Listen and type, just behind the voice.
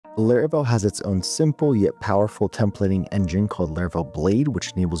Laravel has its own simple yet powerful templating engine called Laravel Blade,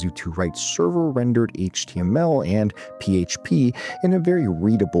 which enables you to write server-rendered HTML and PHP in a very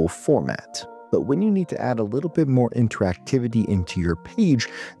readable format. But when you need to add a little bit more interactivity into your page,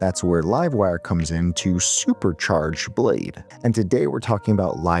 that's where Livewire comes in to supercharge Blade. And today we're talking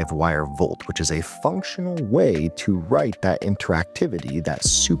about Livewire Volt, which is a functional way to write that interactivity, that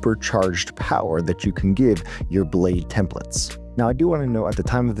supercharged power that you can give your Blade templates. Now, I do want to note at the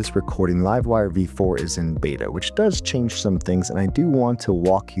time of this recording, Livewire v4 is in beta, which does change some things, and I do want to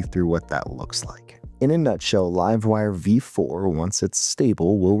walk you through what that looks like. In a nutshell, Livewire v4, once it's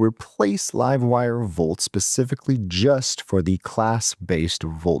stable, will replace Livewire Volt specifically just for the class-based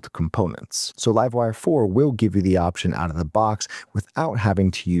Volt components. So Livewire 4 will give you the option out of the box without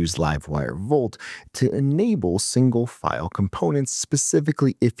having to use Livewire Volt to enable single file components,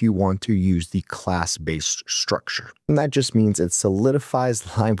 specifically if you want to use the class-based structure. And that just means it solidifies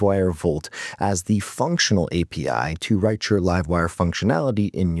Livewire Volt as the functional API to write your Livewire functionality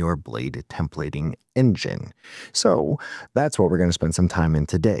in your Blade templating engine. So that's what we're going to spend some time in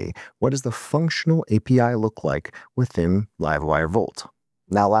today. What does the functional API look like within Livewire Volt?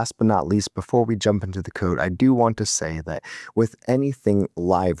 Now, last but not least, before we jump into the code, I do want to say that with anything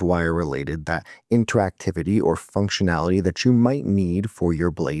Livewire related, that interactivity or functionality that you might need for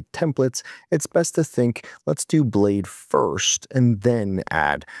your Blade templates, it's best to think, let's do Blade first and then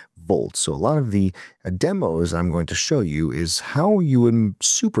add Volt. So a lot of the demos I'm going to show you is how you would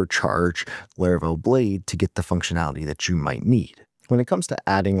supercharge Laravel Blade to get the functionality that you might need. When it comes to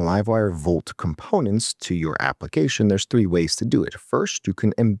adding Livewire Volt components to your application, there's three ways to do it. First, you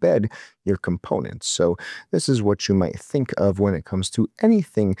can embed your components. So this is what you might think of when it comes to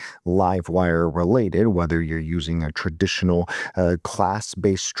anything Livewire related, whether you're using a traditional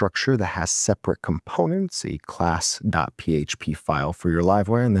class-based structure that has separate components, a class.php file for your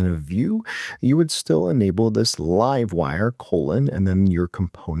Livewire, and then a view, you would still enable this Livewire : and then your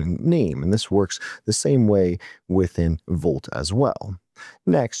component name. And this works the same way within Volt as well.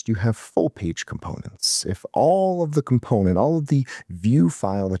 Next, you have full page components. If all of the view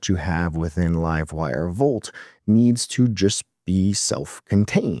file that you have within Livewire Volt needs to just be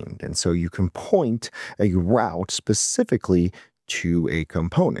self-contained. And so you can point a route specifically to a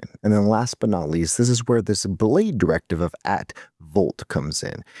component. And then last but not least, this is where this Blade directive of @volt comes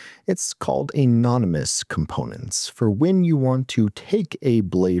in. It's called anonymous components for when you want to take a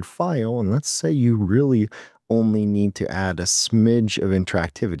Blade file, and let's say you really only need to add a smidge of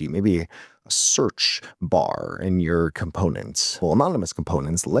interactivity, maybe a search bar in your components. Well, anonymous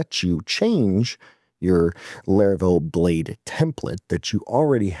components let you change your Laravel Blade template that you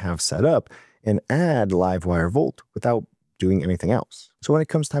already have set up and add Livewire Volt without doing anything else. So when it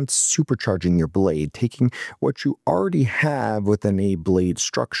comes time to supercharging your Blade, taking what you already have within a Blade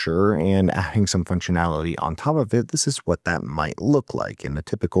structure and adding some functionality on top of it, this is what that might look like. In a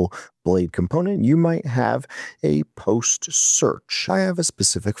typical Blade component, you might have a post search. I have a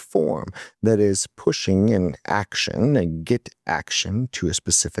specific form that is pushing an action, a get action, to a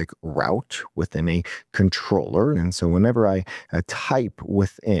specific route within a controller. And so whenever I type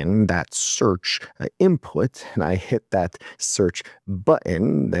within that search input and I hit that search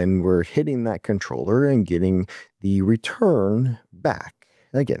button, then we're hitting that controller and getting the return back.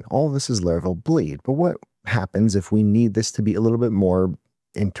 Again, all this is Laravel Blade, but what happens if we need this to be a little bit more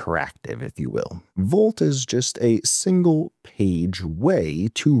interactive, if you will? Volt is just a single page way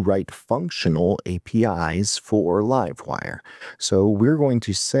to write functional APIs for Livewire. So we're going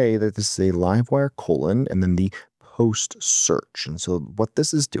to say that this is a Livewire : and then the post search. And so what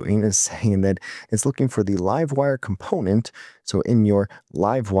this is doing is saying that it's looking for the Livewire component. So in your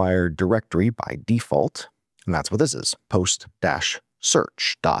Livewire directory by default, and that's what this is,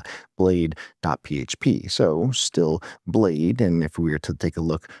 post-search.blade.php. So still Blade. And if we were to take a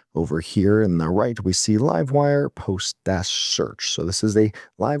look over here in the right, we see Livewire post-search. So this is a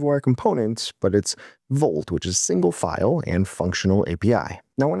Livewire component, but it's Volt, which is single file and functional API.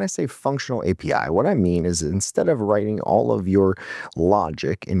 Now, when I say functional API, what I mean is instead of writing all of your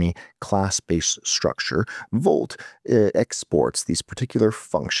logic in a class-based structure, Volt exports these particular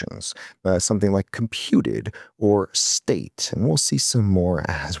functions, something like computed or state. And we'll see some more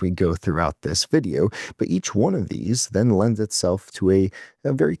as we go throughout this video, but each one of these then lends itself to a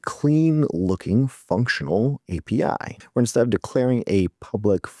a very clean looking functional API, where instead of declaring a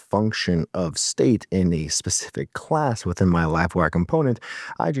public function of state in a specific class within my Livewire component,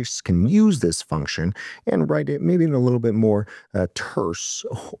 I just can use this function and write it maybe in a little bit more terse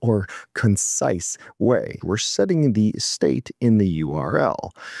or concise way. We're setting the state in the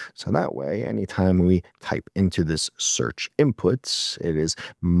URL. So that way, anytime we type into this search inputs, it is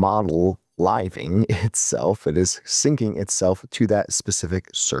model living itself, it is syncing itself to that specific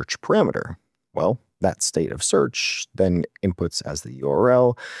search parameter. Well, that state of search then inputs as the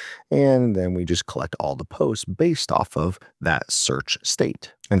URL, and then we just collect all the posts based off of that search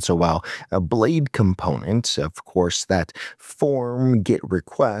state. And so while a blade component, of course, that form get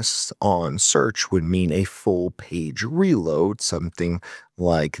requests on search would mean a full page reload, something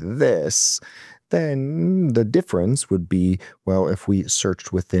like this, then the difference would be, well, if we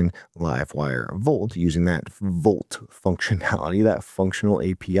searched within Livewire Volt using that Volt functionality, that functional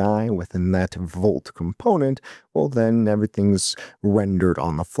API within that Volt component, well, then everything's rendered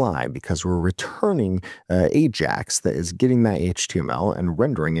on the fly because we're returning Ajax that is getting that HTML and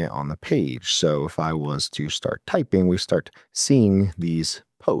rendering it on the page. So if I was to start typing, we start seeing these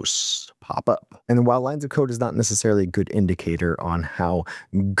posts pop up. And while lines of code is not necessarily a good indicator on how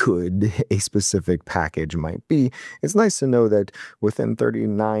good a specific package might be, it's nice to know that within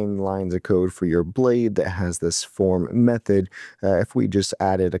 39 lines of code for your blade that has this form method, if we just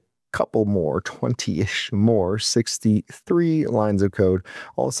added a couple more, 20-ish more, 63 lines of code,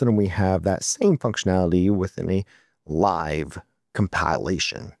 all of a sudden we have that same functionality within a live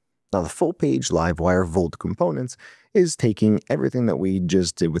compilation. Now, the full page Livewire Volt components is taking everything that we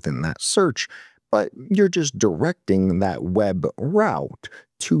just did within that search, but you're just directing that web route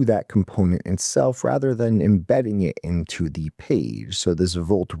to that component itself rather than embedding it into the page. So this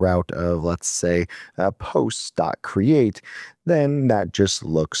Volt route of, let's say, posts.create, then that just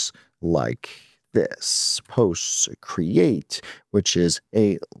looks like this. Posts create, which is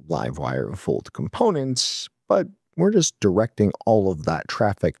a Livewire Volt component, but we're just directing all of that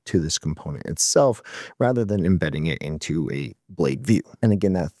traffic to this component itself rather than embedding it into a blade view. And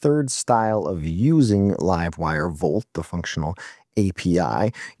again, that third style of using Livewire Volt, the functional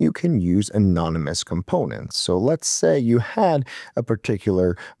API, you can use anonymous components. So let's say you had a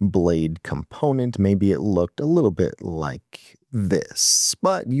particular blade component, maybe it looked a little bit like this,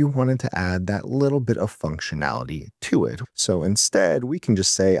 but you wanted to add that little bit of functionality to it. So instead, we can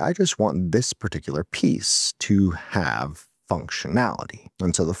just say, I just want this particular piece to have functionality.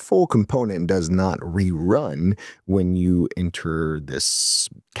 And so the full component does not rerun when you enter this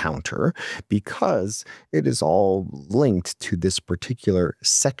counter because it is all linked to this particular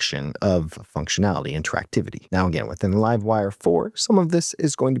section of functionality, interactivity. Now again, within Livewire 4, some of this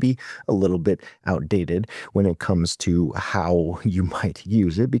is going to be a little bit outdated when it comes to how you might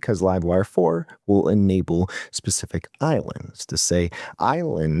use it because Livewire 4 will enable specific islands to say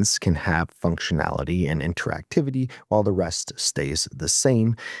islands can have functionality and interactivity while the rest stays the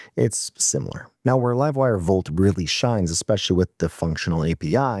same. It's similar. Now, where Livewire Volt really shines, especially with the functional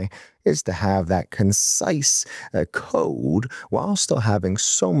API, is to have that concise code while still having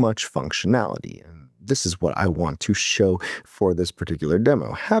so much functionality. And this is what I want to show for this particular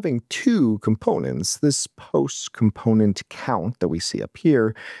demo. Having two components, this post component count that we see up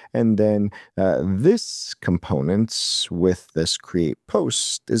here, and then this component with this create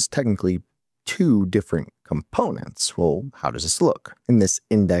post is technically two different components. Well, how does this look? In this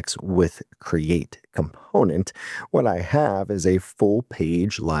index with create component, what I have is a full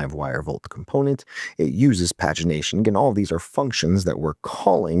page Livewire Volt component. It uses pagination. Again, all of these are functions that we're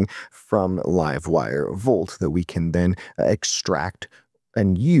calling from Livewire Volt that we can then extract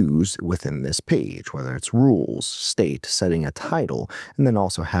and use within this page, whether it's rules, state, setting a title, and then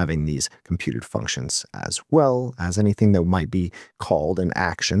also having these computed functions as well as anything that might be called an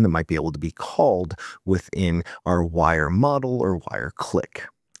action that might be able to be called within our wire model or wire click.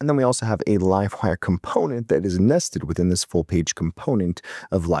 And then we also have a Livewire component that is nested within this full page component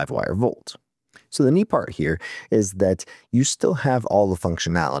of Livewire Volt. So the neat part here is that you still have all the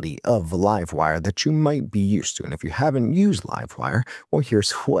functionality of Livewire that you might be used to. And if you haven't used Livewire, well,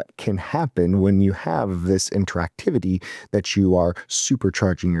 here's what can happen when you have this interactivity that you are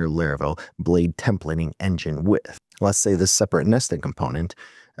supercharging your Laravel Blade templating engine with. Let's say this separate nested component,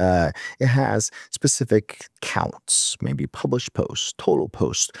 it has specific counts, maybe published posts, total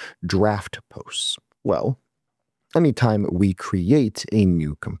posts, draft posts. Well, Anytime we create a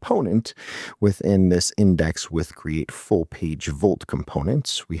new component within this index with create full page Volt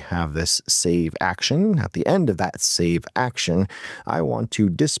components, we have this save action. At the end of that save action, I want to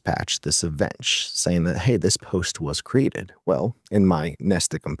dispatch this event saying that, hey, this post was created. Well, in my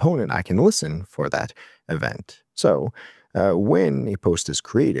nested component, I can listen for that event. So when a post is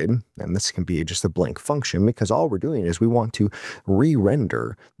created, and this can be just a blank function because all we're doing is we want to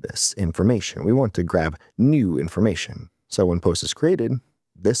re-render this information. We want to grab new information. So when post is created,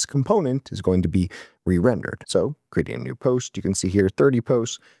 this component is going to be re-rendered. So creating a new post, you can see here 30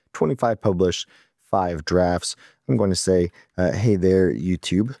 posts, 25 published, 5 drafts. I'm going to say, hey there,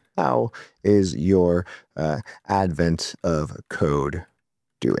 YouTube, how is your advent of code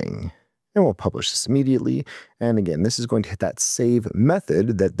doing? And we'll publish this immediately. And again, this is going to hit that save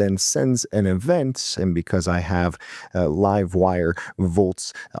method that then sends an event. And because I have Livewire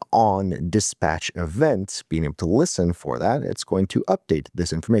Volt's on dispatch event, being able to listen for that, it's going to update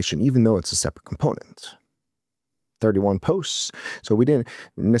this information, even though it's a separate component. 31 posts. So we didn't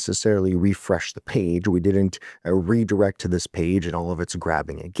necessarily refresh the page. We didn't redirect to this page and all of it's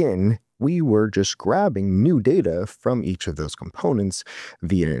grabbing again. We were just grabbing new data from each of those components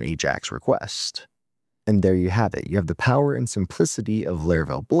via an AJAX request. And there you have it. You have the power and simplicity of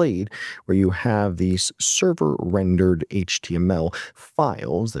Laravel Blade, where you have these server-rendered HTML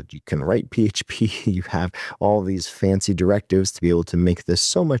files that you can write PHP. You have all these fancy directives to be able to make this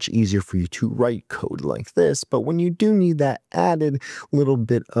so much easier for you to write code like this. But when you do need that added little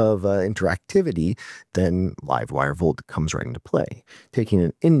bit of interactivity, then Livewire Volt comes right into play. Taking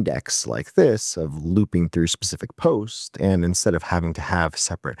an index like this of looping through specific posts, and instead of having to have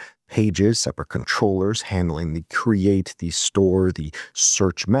separate pages, separate controllers handling the create, the store, the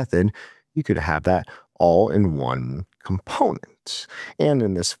search method, you could have that all in one component. And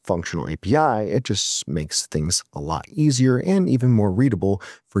in this functional API, it just makes things a lot easier and even more readable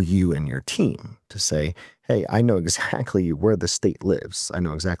for you and your team to say, hey, I know exactly where the state lives. I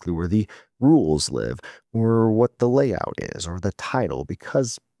know exactly where the rules live, or what the layout is, or the title,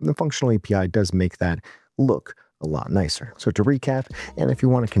 because the functional API does make that look a lot nicer. So to recap, and if you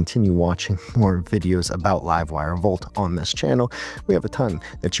want to continue watching more videos about Livewire Volt on this channel, we have a ton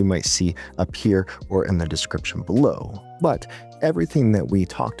that you might see up here or in the description below. But everything that we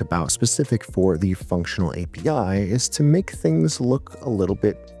talked about specific for the functional API is to make things look a little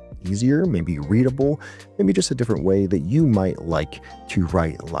bit easier, maybe readable, maybe just a different way that you might like to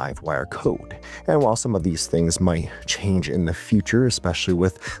write Livewire code. And while some of these things might change in the future, especially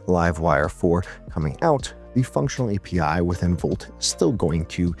with Livewire 4 coming out, the functional API within Volt is still going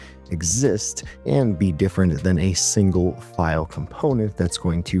to exist and be different than a single file component that's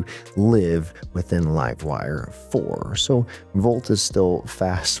going to live within Livewire 4. So Volt is still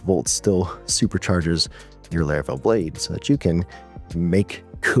fast. Volt still supercharges your Laravel Blade so that you can make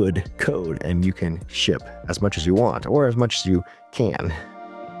good code and you can ship as much as you want or as much as you can.